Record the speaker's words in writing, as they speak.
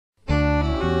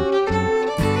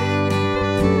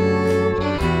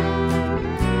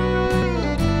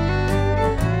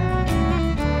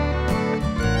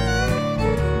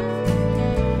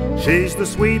She's the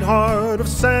sweetheart of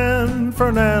San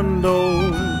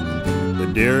Fernando, the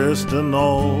dearest in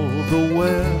all the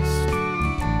West,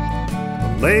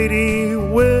 a lady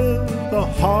with a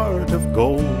heart of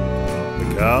gold,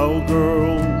 the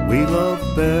cowgirl we love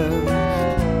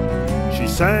best. She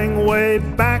sang way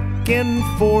back in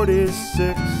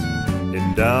 '46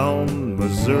 in down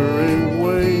Missouri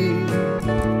way.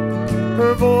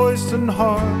 Her voice and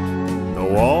heart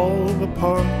know all the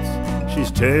parts. She's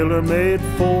tailor-made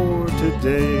for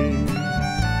today.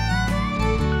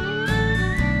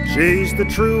 She's the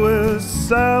truest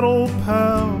saddle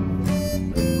pal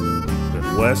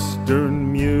that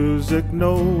Western music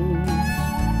knows.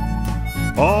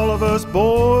 All of us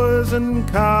boys and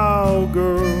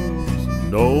cowgirls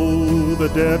know the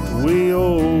debt we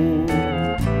owe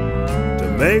to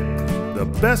make the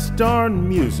best darn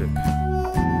music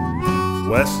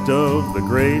west of the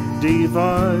Great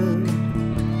Divide,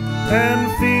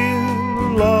 and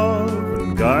feel love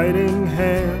and guiding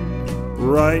hand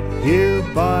right here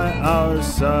by our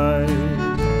side.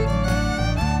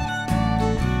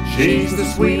 She's the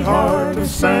sweetheart of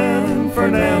San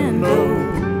Fernando,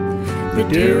 the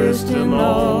dearest in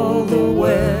all the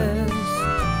West,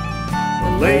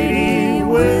 a lady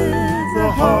with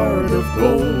a heart of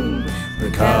gold,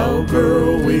 the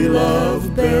cowgirl we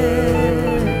love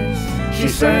best. She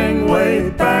sang way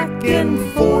back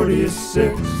in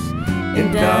 '46 in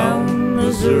down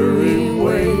Missouri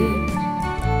way.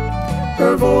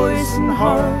 Her voice and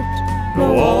heart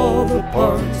know all the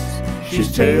parts.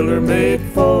 She's tailor-made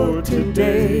for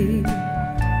today.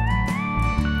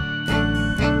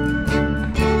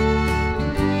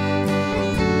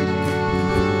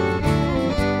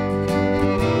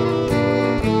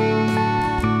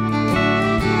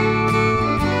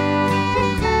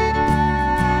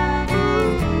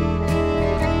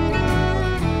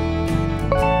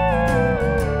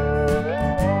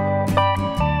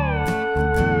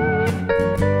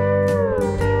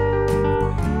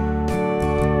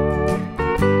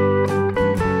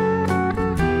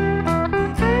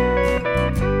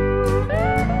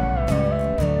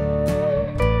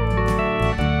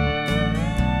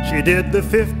 She did the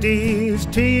 '50s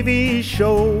TV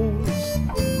shows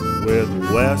with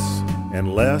Wes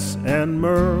and Les and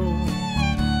Merle.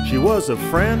 She was a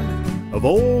friend of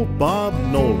old Bob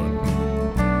Nolan,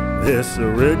 this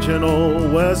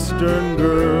original Western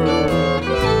girl,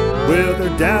 with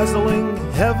her dazzling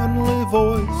heavenly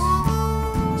voice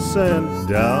sent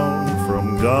down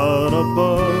from God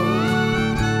above.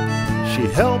 She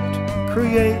helped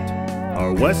create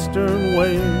our Western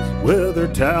ways with her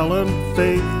talent,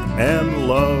 faith, and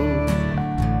love.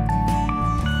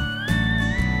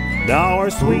 Now our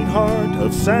sweetheart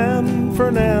of San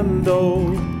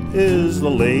Fernando is the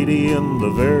lady in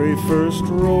the very first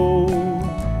row.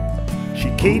 She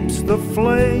keeps the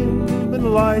flame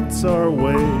and lights our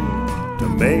way to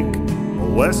make a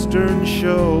Western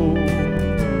show.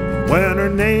 When her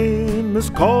name is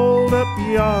called up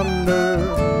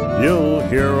yonder, you'll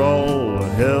hear all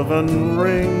heaven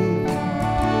ring.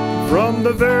 From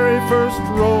the very first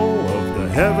row of the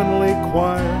heavenly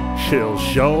choir, she'll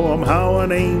show 'em how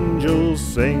an angel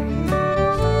sings.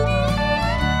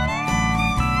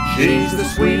 She's the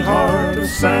sweetheart of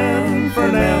San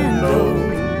Fernando,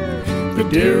 the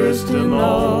dearest in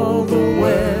all the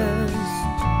West,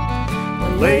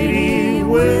 a lady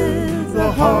with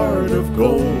a heart of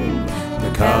gold,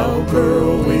 the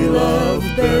cowgirl we love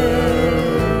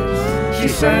best. She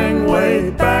sang way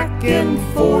back in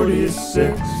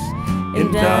 '46 in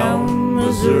down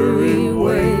Missouri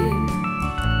way.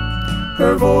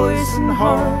 Her voice and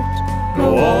heart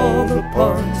know all the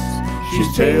parts.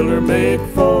 She's tailor-made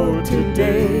for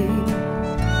today.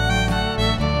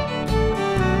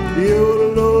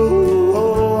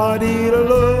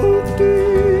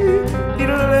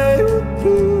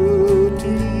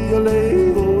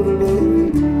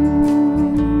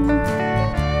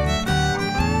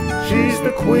 She's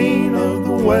the queen of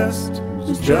the West,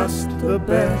 just the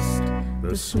best,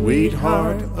 the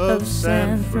sweetheart of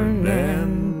San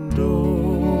Fernando.